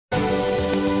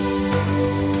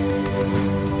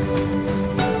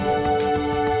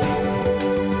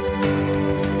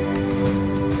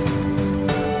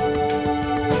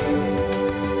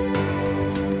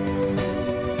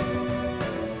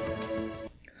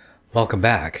Welcome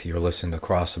back. You're listening to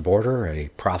Across the Border, a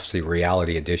Prophecy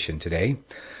Reality Edition today.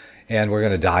 And we're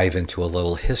going to dive into a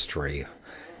little history,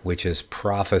 which is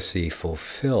prophecy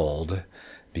fulfilled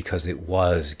because it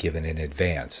was given in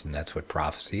advance. And that's what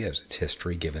prophecy is. It's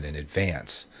history given in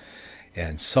advance.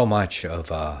 And so much of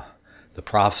the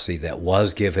prophecy that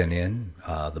was given in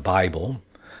the Bible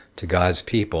to God's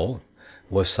people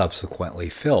was subsequently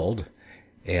filled.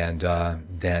 And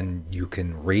then you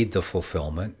can read the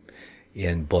fulfillment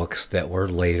in books that were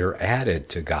later added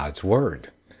to God's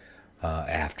Word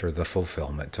after the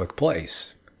fulfillment took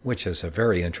place, which is a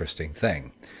very interesting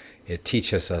thing. It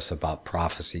teaches us about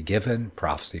prophecy given,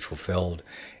 prophecy fulfilled,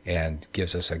 and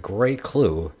gives us a great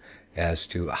clue as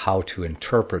to how to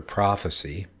interpret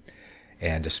prophecy,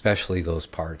 and especially those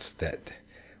parts that,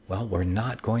 well, we're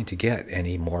not going to get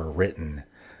any more written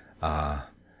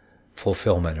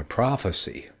fulfillment of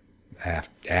prophecy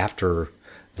after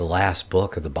the last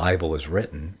book of the Bible was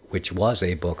written, which was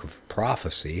a book of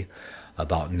prophecy,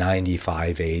 about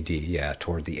 95 AD,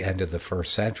 toward the end of the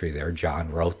first century there,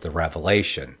 John wrote the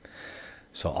Revelation.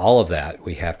 So all of that,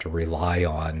 we have to rely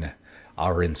on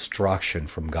our instruction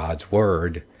from God's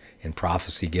Word in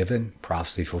prophecy given,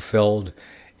 prophecy fulfilled,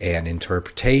 and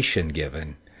interpretation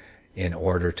given in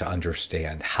order to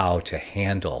understand how to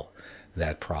handle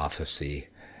that prophecy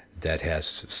that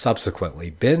has subsequently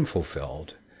been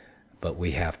fulfilled, but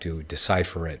we have to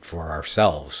decipher it for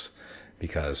ourselves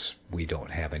because we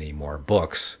don't have any more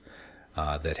books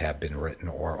that have been written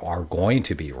or are going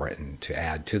to be written to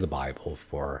add to the Bible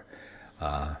for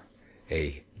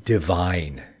a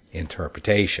divine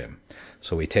interpretation.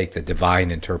 So we take the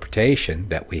divine interpretation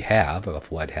that we have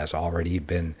of what has already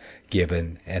been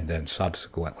given and then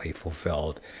subsequently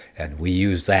fulfilled, and we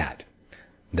use that.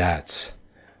 That's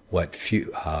what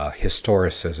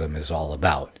historicism is all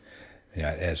about.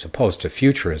 As opposed to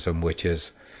futurism, which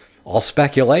is all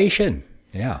speculation.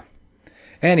 Yeah.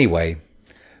 Anyway,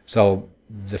 so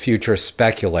the futurists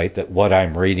speculate that what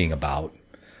I'm reading about,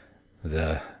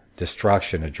 the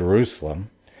destruction of Jerusalem,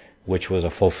 which was a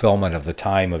fulfillment of the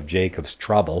time of Jacob's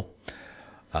trouble,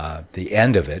 the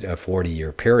end of it, a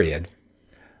 40-year period,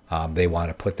 they want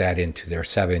to put that into their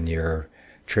 7-year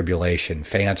tribulation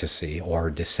fantasy, or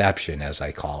deception, as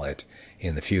I call it,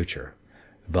 in the future.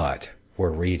 But we're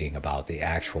reading about the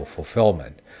actual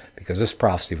fulfillment, because this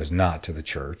prophecy was not to the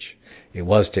church. It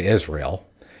was to Israel,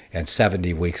 and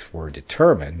 70 weeks were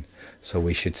determined, so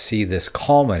we should see this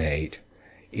culminate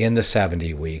in the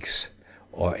 70 weeks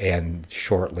and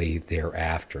shortly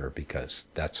thereafter, because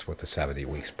that's what the 70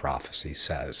 weeks prophecy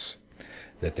says,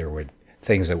 that there would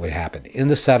things that would happen in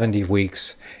the 70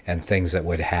 weeks and things that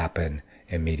would happen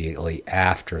immediately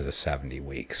after the 70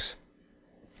 weeks.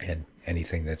 And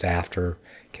anything that's after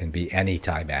can be any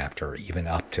time after, even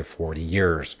up to 40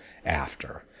 years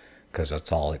after, because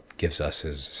that's all it gives us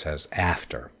is it says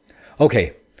after.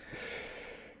 Okay,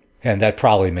 and that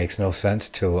probably makes no sense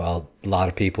to a lot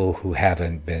of people who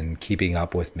haven't been keeping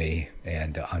up with me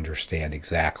and to understand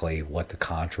exactly what the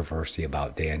controversy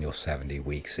about Daniel's 70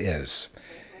 weeks is.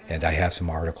 And I have some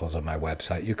articles on my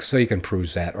website so you can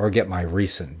peruse that, or get my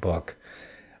recent book,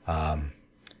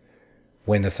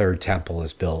 When the Third Temple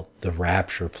is Built, the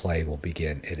Rapture Play Will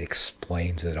Begin. It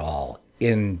explains it all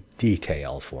in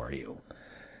detail for you.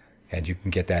 And you can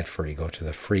get that free. Go to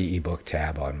the free ebook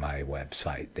tab on my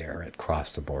website there at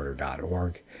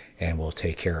crosstheborder.org, and we'll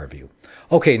take care of you.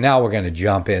 Okay, now we're going to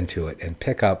jump into it and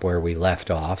pick up where we left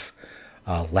off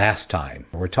last time.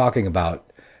 We're talking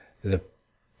about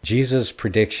Jesus'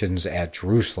 predictions at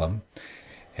Jerusalem.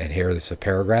 And here is a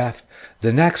paragraph.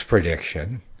 The next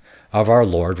prediction of our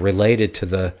Lord related to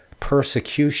the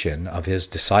persecution of his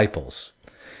disciples.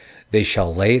 They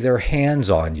shall lay their hands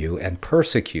on you and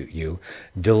persecute you,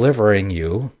 delivering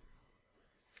you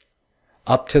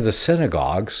up to the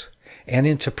synagogues and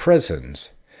into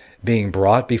prisons, being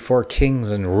brought before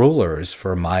kings and rulers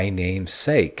for my name's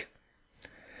sake.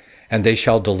 And they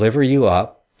shall deliver you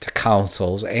up to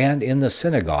councils, and in the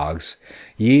synagogues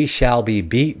ye shall be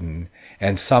beaten,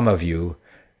 and some of you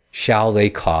shall they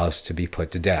cause to be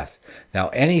put to death. Now,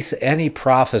 any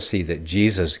prophecy that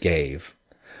Jesus gave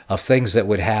of things that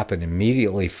would happen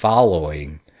immediately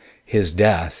following his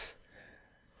death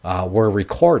were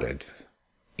recorded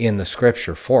in the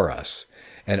scripture for us.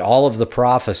 And all of the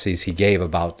prophecies he gave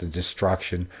about the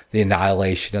destruction, the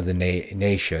annihilation of the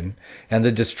nation, and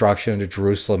the destruction of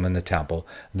Jerusalem and the temple,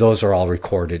 those are all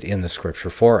recorded in the scripture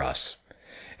for us.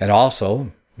 And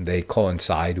also, they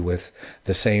coincide with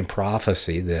the same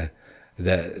prophecy, the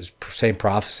same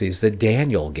prophecies that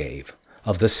Daniel gave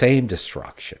of the same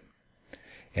destruction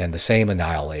and the same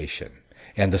annihilation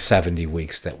and the 70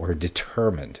 weeks that were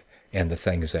determined and the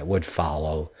things that would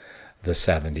follow the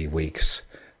 70 weeks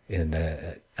in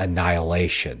the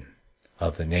annihilation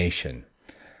of the nation.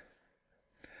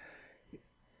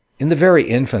 In the very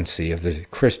infancy of the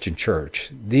Christian church,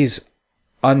 these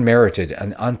unmerited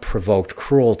and unprovoked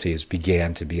cruelties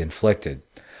began to be inflicted.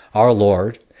 Our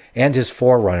Lord and his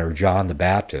forerunner John the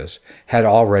Baptist had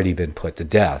already been put to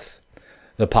death.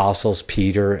 The apostles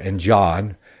Peter and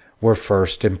John were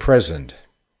first imprisoned,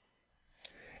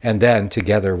 and then,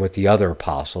 together with the other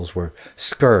apostles, were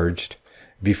scourged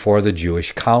before the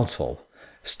Jewish council.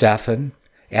 Stephen,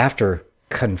 after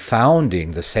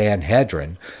confounding the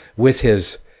Sanhedrin with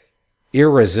his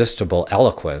irresistible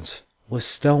eloquence, was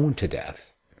stoned to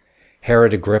death.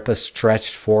 Herod Agrippa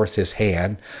stretched forth his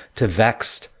hand to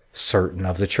vex certain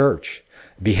of the church,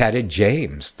 beheaded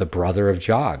James, the brother of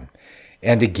John,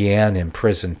 and again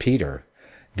imprisoned Peter,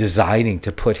 designing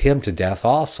to put him to death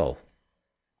also.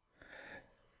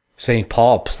 St.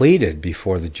 Paul pleaded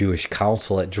before the Jewish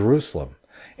council at Jerusalem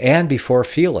and before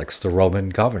Felix, the Roman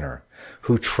governor,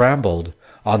 who trembled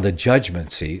on the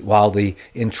judgment seat while the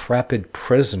intrepid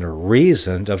prisoner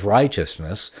reasoned of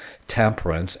righteousness,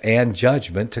 temperance, and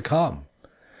judgment to come.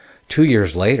 2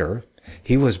 years later,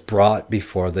 he was brought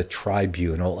before the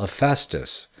tribunal of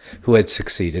Festus, who had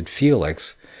succeeded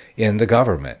Felix in the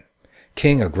government.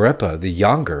 King Agrippa the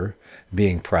younger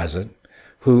being present,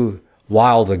 who,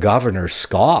 while the governor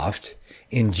scoffed,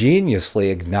 ingeniously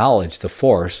acknowledged the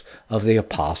force of the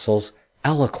apostles'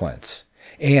 eloquence,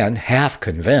 and, half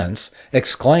convinced,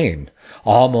 exclaimed,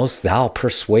 "Almost thou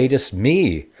persuadest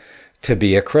me to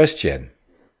be a Christian."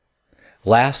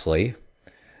 Lastly,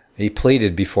 he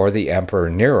pleaded before the Emperor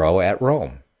Nero at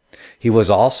Rome. He was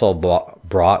also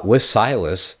brought with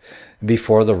Silas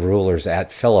before the rulers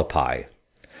at Philippi,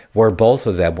 where both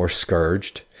of them were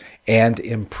scourged and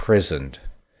imprisoned.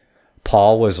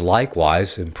 Paul was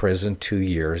likewise imprisoned 2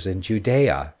 years in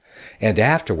Judea, and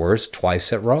afterwards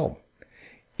twice at Rome,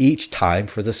 each time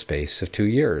for the space of 2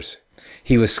 years.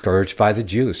 He was scourged by the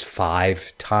Jews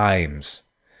 5 times,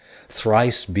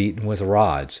 thrice beaten with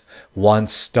rods,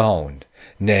 once stoned.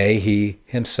 Nay, he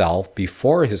himself,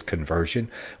 before his conversion,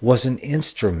 was an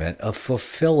instrument of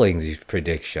fulfilling these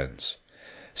predictions.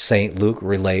 St. Luke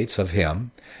relates of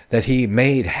him that he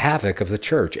made havoc of the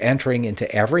church, entering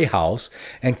into every house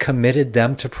and committed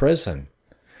them to prison.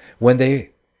 When they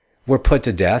were put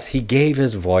to death, he gave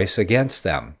his voice against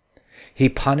them. He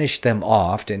punished them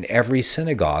oft in every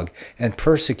synagogue and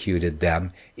persecuted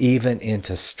them even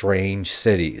into strange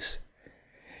cities.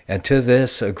 And to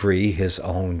this agree his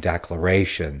own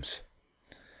declarations.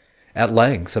 At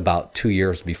length, about 2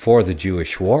 years before the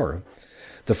Jewish War,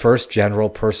 the first general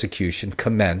persecution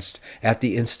commenced at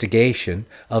the instigation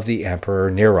of the Emperor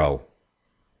Nero,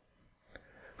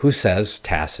 who, says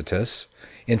Tacitus,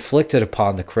 inflicted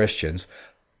upon the Christians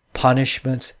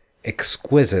punishments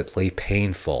exquisitely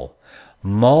painful.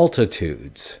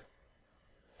 Multitudes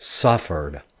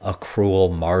suffered a cruel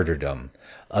martyrdom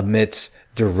amidst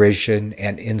derision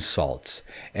and insults,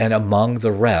 and among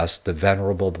the rest the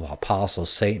venerable apostles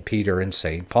St. Peter and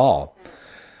St. Paul.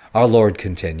 Our Lord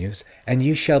continues, "And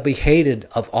you shall be hated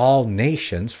of all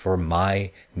nations for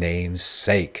my name's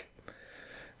sake."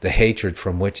 The hatred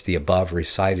from which the above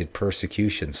recited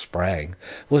persecution sprang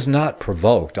was not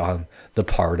provoked on the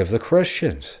part of the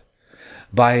Christians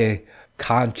by a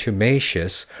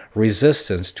contumacious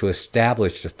resistance to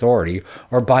established authority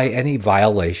or by any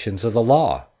violations of the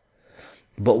law,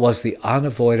 but was the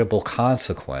unavoidable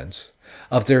consequence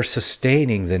of their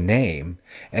sustaining the name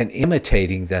and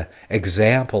imitating the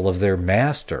example of their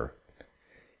master.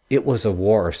 It was a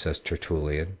war, says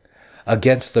Tertullian,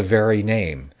 against the very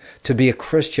name. To be a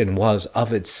Christian was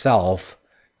of itself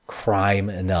crime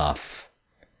enough.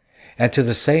 And to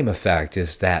the same effect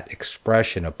is that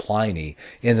expression of Pliny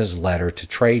in his letter to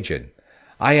Trajan.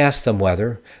 I asked them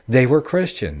whether they were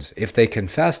Christians. If they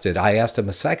confessed it, I asked them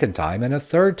a second time and a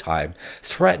third time,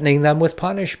 threatening them with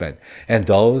punishment. And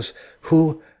those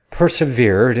who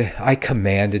persevered, I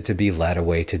commanded to be led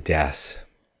away to death.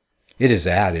 It is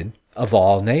added, of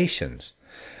all nations.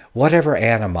 Whatever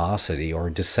animosity or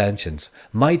dissensions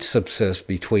might subsist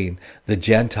between the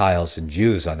Gentiles and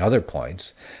Jews on other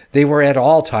points, they were at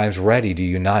all times ready to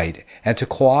unite and to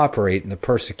cooperate in the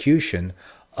persecution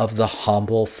of the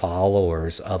humble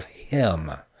followers of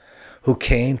Him, who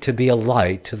came to be a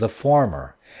light to the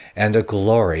former and a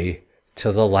glory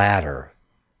to the latter.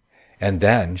 And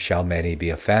then shall many be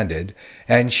offended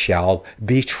and shall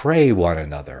betray one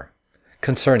another.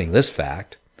 Concerning this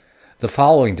fact, the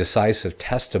following decisive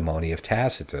testimony of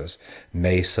Tacitus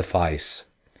may suffice.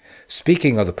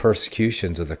 Speaking of the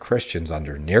persecutions of the Christians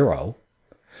under Nero,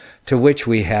 to which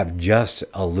we have just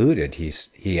alluded,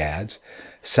 he adds,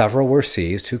 several were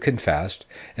seized who confessed,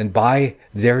 and by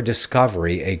their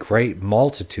discovery a great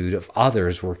multitude of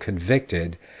others were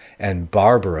convicted and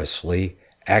barbarously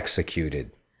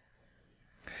executed.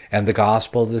 And the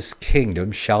gospel of this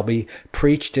kingdom shall be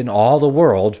preached in all the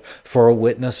world for a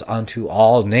witness unto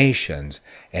all nations,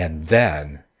 and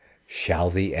then shall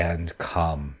the end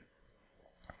come.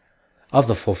 Of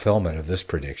the fulfillment of this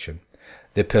prediction,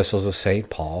 the epistles of St.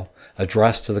 Paul,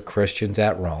 addressed to the Christians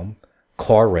at Rome,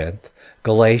 Corinth,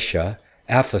 Galatia,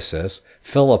 Ephesus,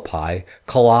 Philippi,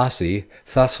 Colossae,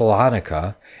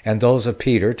 Thessalonica, and those of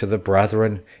Peter to the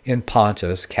brethren in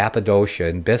Pontus, Cappadocia,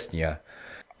 and Bithynia,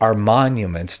 are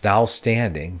monuments now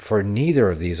standing, for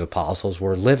neither of these apostles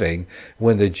were living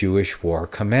when the Jewish war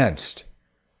commenced.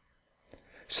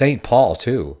 St. Paul,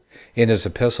 too, in his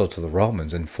epistle to the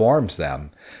Romans, informs them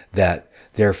that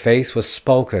their faith was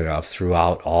spoken of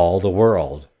throughout all the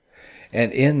world.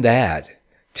 And in that,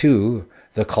 too,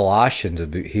 the Colossians,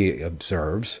 he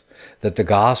observes, that the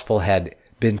gospel had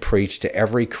been preached to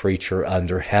every creature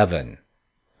under heaven.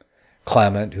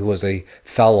 Clement, who was a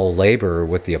fellow laborer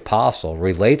with the apostle,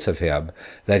 relates of him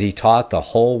that he taught the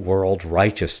whole world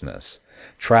righteousness,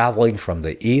 traveling from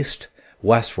the east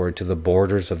westward to the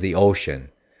borders of the ocean.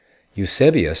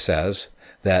 Eusebius says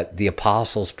that the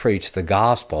apostles preached the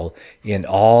gospel in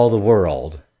all the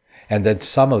world, and that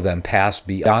some of them passed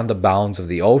beyond the bounds of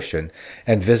the ocean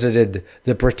and visited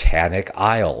the Britannic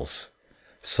Isles.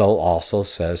 So also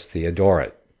says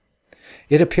Theodoret.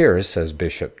 It appears, says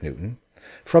Bishop Newton,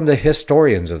 from the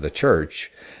historians of the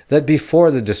church, that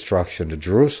before the destruction of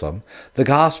Jerusalem, the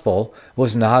gospel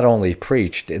was not only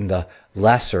preached in the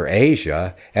Lesser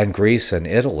Asia and Greece and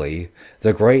Italy,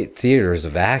 the great theaters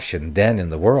of action then in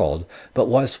the world, but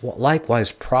was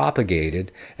likewise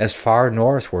propagated as far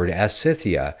northward as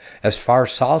Scythia, as far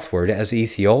southward as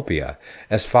Ethiopia,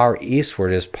 as far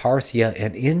eastward as Parthia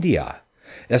and India,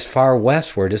 as far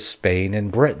westward as Spain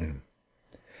and Britain.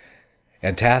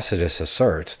 And Tacitus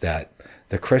asserts that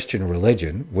the Christian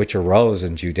religion, which arose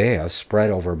in Judea, spread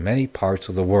over many parts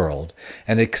of the world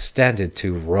and extended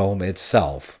to Rome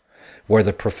itself, where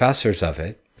the professors of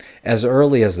it, as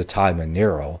early as the time of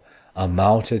Nero,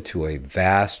 amounted to a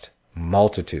vast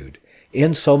multitude,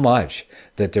 insomuch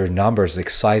that their numbers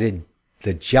excited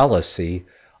the jealousy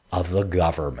of the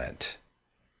government.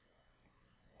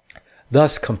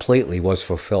 Thus completely was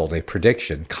fulfilled a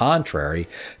prediction contrary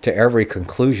to every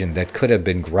conclusion that could have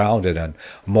been grounded on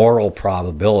moral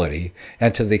probability,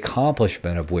 and to the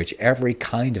accomplishment of which every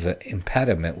kind of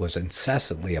impediment was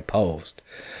incessantly opposed.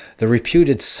 The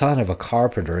reputed son of a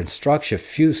carpenter instructs a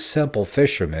few simple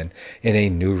fishermen in a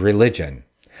new religion,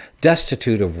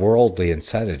 destitute of worldly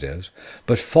incentives,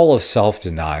 but full of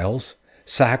self-denials,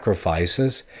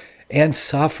 sacrifices, and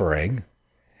suffering,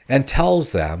 and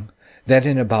tells them that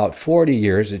in about 40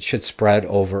 years it should spread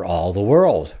over all the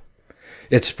world.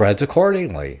 It spreads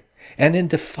accordingly, and in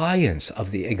defiance of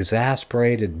the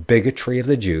exasperated bigotry of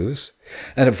the Jews,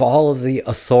 and of all of the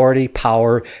authority,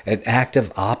 power, and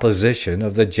active opposition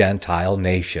of the Gentile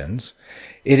nations,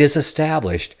 it is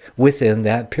established within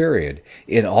that period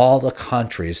in all the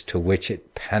countries to which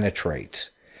it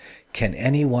penetrates. Can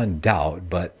anyone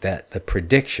doubt but that the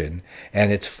prediction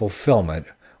and its fulfillment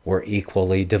were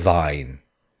equally divine?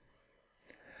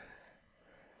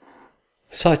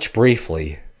 Such,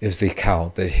 briefly, is the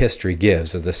account that history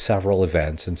gives of the several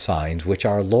events and signs which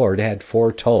our Lord had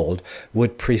foretold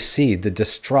would precede the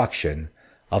destruction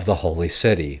of the holy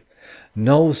city.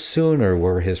 No sooner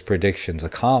were his predictions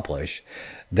accomplished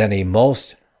than a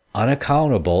most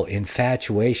unaccountable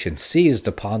infatuation seized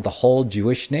upon the whole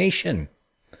Jewish nation,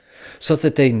 so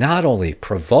that they not only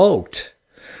provoked,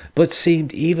 but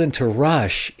seemed even to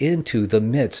rush into the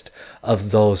midst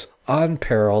of those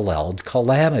unparalleled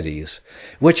calamities,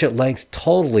 which at length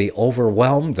totally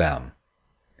overwhelmed them.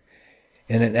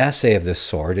 In an essay of this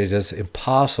sort, it is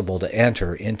impossible to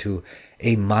enter into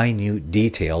a minute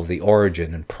detail of the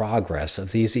origin and progress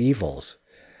of these evils,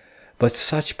 but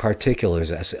such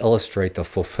particulars as illustrate the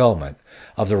fulfillment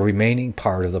of the remaining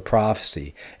part of the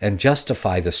prophecy and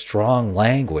justify the strong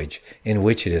language in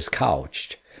which it is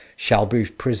couched shall be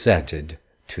presented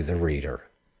to the reader.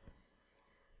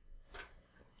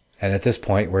 And at this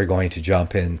point, we're going to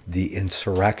jump in the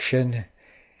insurrection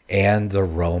and the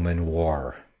Roman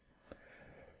war.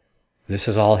 This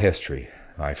is all history,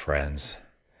 my friends.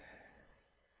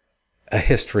 A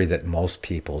history that most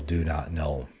people do not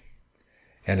know,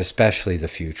 and especially the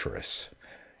futurists.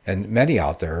 And many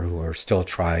out there who are still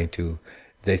trying to,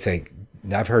 they think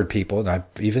I've heard people, and I've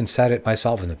even said it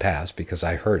myself in the past because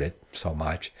I heard it so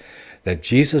much, that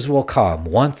Jesus will come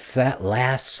once that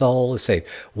last soul is saved,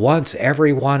 once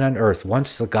everyone on earth,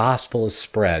 once the gospel is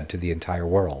spread to the entire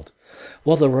world.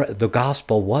 Well, the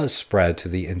gospel was spread to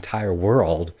the entire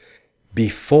world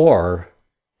before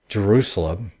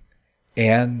Jerusalem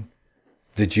and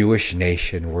the Jewish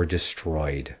nation were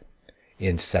destroyed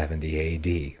in 70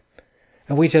 AD.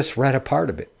 And we just read a part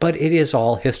of it, but it is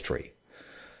all history.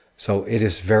 So it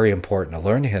is very important to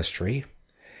learn history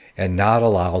and not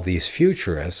allow these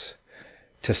futurists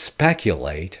to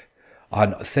speculate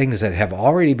on things that have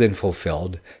already been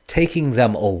fulfilled, taking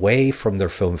them away from their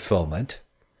fulfillment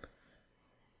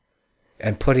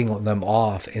and putting them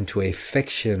off into a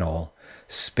fictional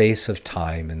space of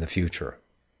time in the future.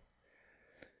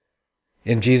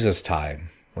 In Jesus' time,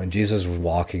 when Jesus was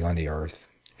walking on the earth,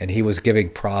 and he was giving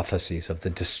prophecies of the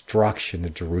destruction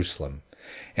of Jerusalem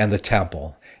and the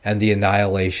temple and the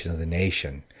annihilation of the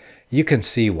nation, you can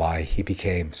see why he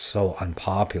became so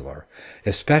unpopular,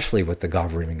 especially with the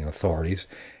governing authorities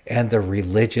and the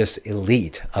religious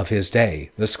elite of his day,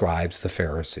 the scribes, the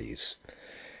Pharisees,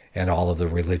 and all of the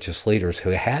religious leaders who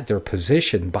had their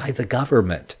position by the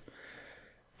government.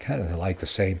 Kind of like the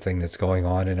same thing that's going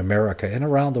on in America and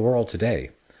around the world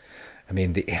today. I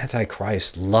mean, the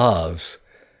Antichrist loves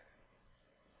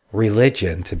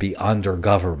religion to be under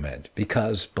government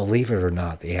because, believe it or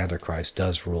not, the Antichrist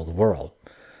does rule the world.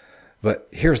 But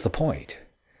here's the point,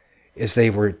 is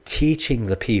they were teaching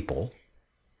the people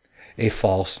a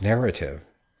false narrative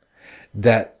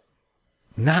that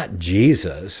not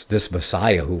Jesus, this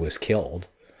Messiah who was killed,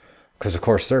 because of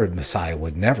course their Messiah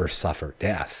would never suffer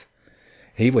death.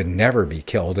 He would never be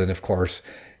killed. And of course,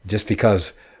 just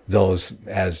because those,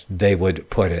 as they would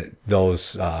put it,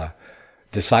 those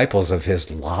disciples of his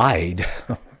lied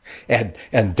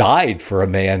and died for a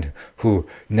man who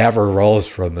never rose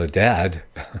from the dead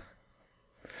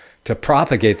to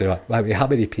propagate the, I mean, how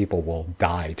many people will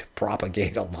die to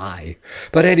propagate a lie?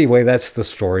 But anyway, that's the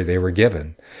story they were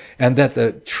given. And that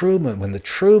when the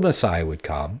true Messiah would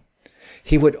come,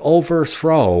 he would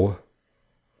overthrow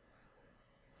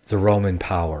the Roman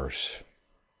powers.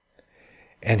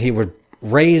 And he would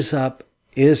raise up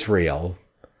Israel,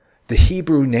 the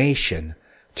Hebrew nation,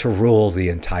 to rule the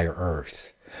entire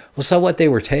earth. Well, so what they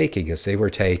were taking is they were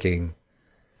taking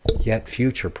yet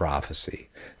future prophecy.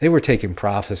 They were taking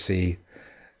prophecy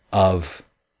of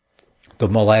the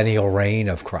millennial reign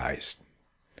of Christ,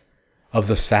 of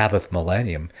the Sabbath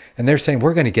millennium. And they're saying,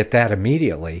 we're going to get that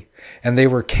immediately. And they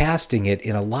were casting it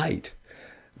in a light.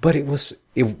 But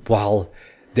while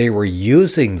they were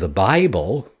using the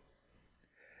Bible,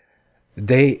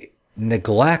 they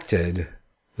neglected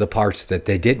the parts that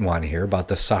they didn't want to hear about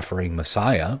the suffering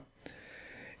Messiah.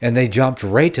 And they jumped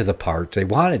right to the part they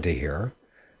wanted to hear,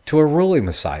 to a ruling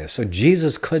Messiah. So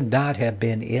Jesus could not have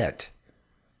been it.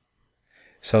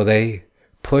 So they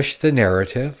pushed the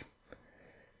narrative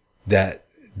that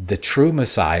the true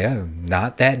Messiah,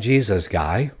 not that Jesus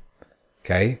guy,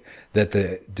 okay, that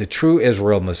the true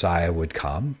Israel Messiah would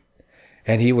come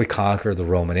and he would conquer the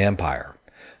Roman Empire.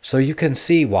 So you can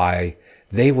see why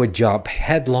they would jump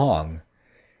headlong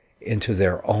into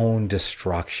their own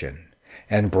destruction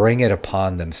and bring it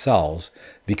upon themselves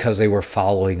because they were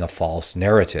following a false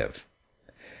narrative.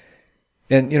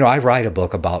 And, I write a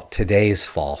book about today's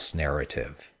false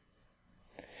narrative.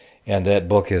 And that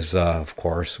book is, of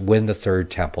course, When the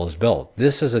Third Temple is Built.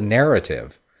 This is a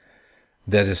narrative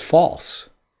that is false.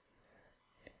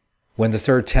 When the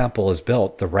third temple is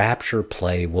built, the rapture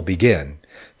play will begin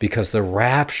because the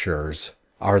raptures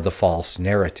are the false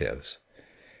narratives.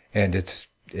 And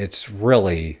it's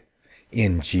really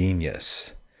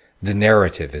ingenious. The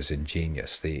narrative is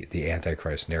ingenious, the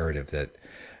Antichrist narrative that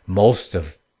most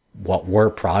of what were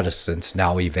Protestants,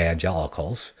 now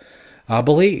evangelicals,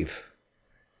 believe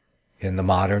in the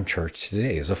modern church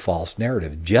today is a false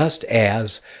narrative, just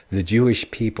as the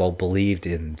Jewish people believed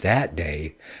in that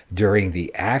day during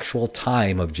the actual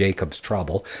time of Jacob's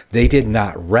trouble. They did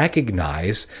not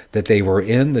recognize that they were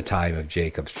in the time of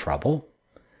Jacob's trouble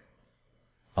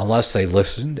unless they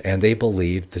listened and they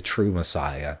believed the true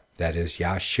Messiah, that is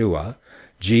Yeshua,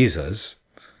 Jesus,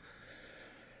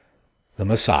 the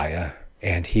Messiah,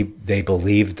 and they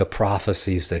believed the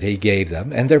prophecies that he gave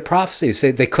them. And their prophecies,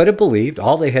 they could have believed.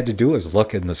 All they had to do was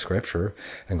look in the scripture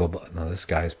and go, no, this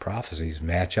guy's prophecies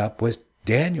match up with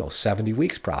Daniel's 70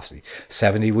 weeks prophecy.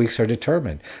 70 weeks are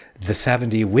determined. The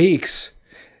 70 weeks,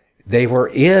 they were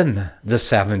in the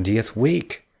 70th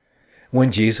week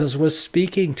when Jesus was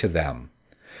speaking to them.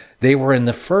 They were in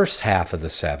the first half of the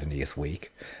 70th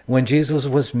week when Jesus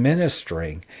was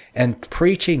ministering and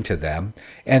preaching to them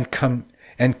and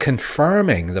and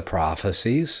confirming the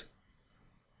prophecies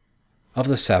of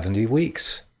the 70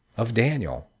 weeks of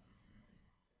Daniel.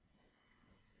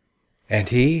 And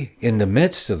he, in the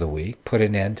midst of the week, put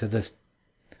an end to the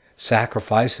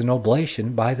sacrifice and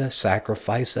oblation by the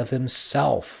sacrifice of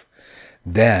himself.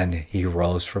 Then he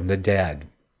rose from the dead.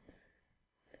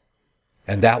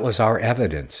 And that was our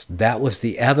evidence. That was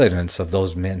the evidence of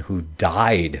those men who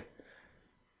died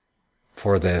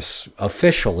for this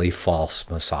officially false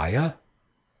Messiah,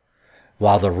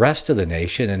 while the rest of the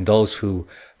nation and those who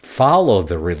followed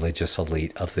the religious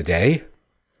elite of the day,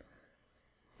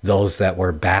 those that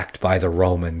were backed by the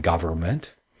Roman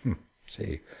government,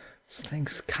 see,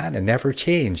 things kind of never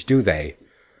change, do they?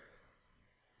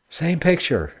 Same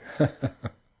picture.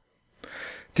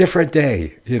 Different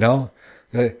day, you know.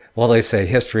 Well, they say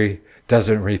history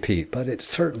doesn't repeat, but it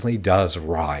certainly does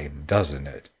rhyme, doesn't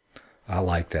it? I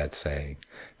like that saying,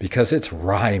 because it's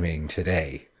rhyming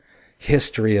today.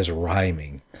 History is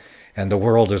rhyming, and the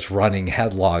world is running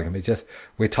headlong. I mean,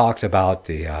 we talked about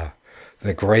the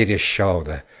greatest show,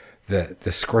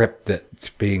 the script that's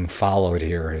being followed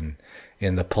here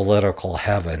in the political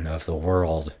heaven of the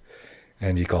world.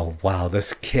 And you go, wow,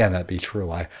 this cannot be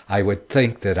true. I would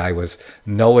think that I was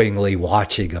knowingly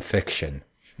watching a fiction.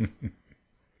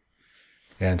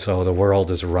 And so the world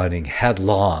is running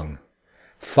headlong,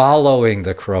 following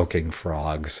the croaking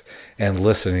frogs and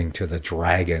listening to the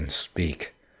dragon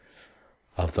speak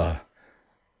of the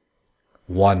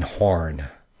one horn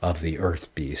of the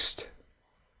earth beast.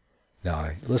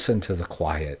 Now, listen to the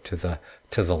quiet, to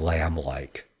the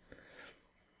lamb-like.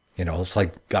 You know, it's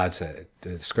like God said,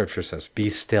 the scripture says, be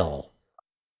still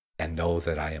and know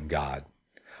that I am God.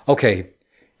 Okay,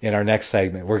 in our next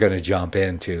segment, we're going to jump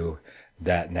into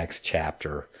that next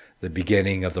chapter, the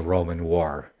beginning of the Roman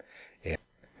war. And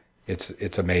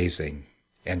it's amazing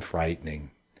and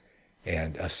frightening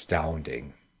and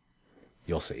astounding.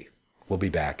 You'll see. We'll be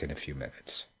back in a few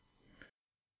minutes.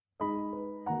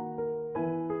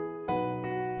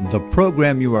 The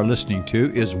program you are listening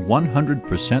to is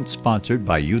 100% sponsored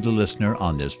by you, the listener,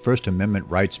 on this First Amendment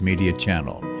Rights Media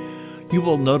channel. You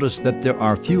will notice that there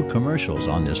are few commercials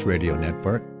on this radio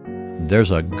network. There's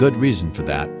a good reason for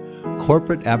that.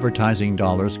 Corporate advertising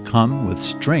dollars come with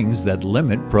strings that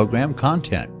limit program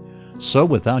content. So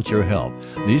without your help,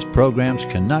 these programs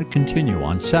cannot continue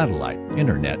on satellite,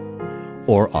 internet,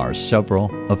 or our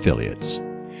several affiliates.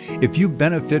 If you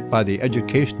benefit by the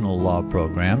educational law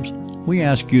programs, we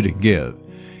ask you to give.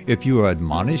 If you are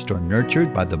admonished or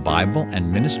nurtured by the Bible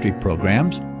and ministry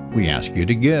programs, we ask you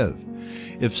to give.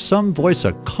 If some voice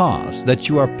a cause that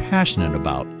you are passionate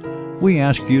about, we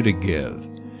ask you to give.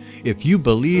 If you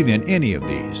believe in any of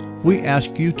these, we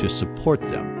ask you to support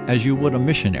them as you would a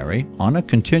missionary on a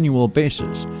continual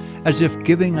basis, as if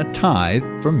giving a tithe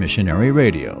for missionary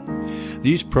radio.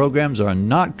 These programs are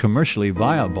not commercially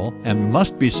viable and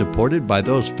must be supported by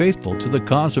those faithful to the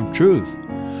cause of truth.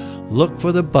 Look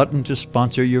for the button to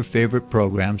sponsor your favorite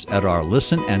programs at our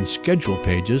listen and schedule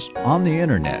pages on the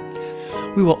internet.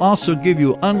 We will also give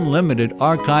you unlimited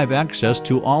archive access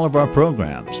to all of our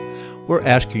programs. We're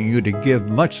asking you to give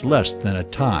much less than a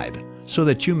tithe, so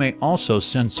that you may also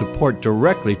send support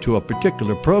directly to a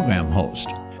particular program host,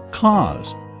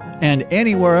 cause, and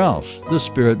anywhere else the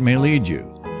Spirit may lead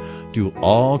you. Do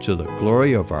all to the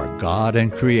glory of our God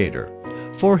and Creator,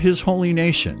 for His holy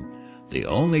nation, the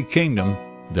only kingdom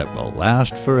that will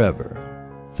last forever.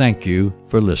 Thank you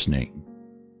for listening.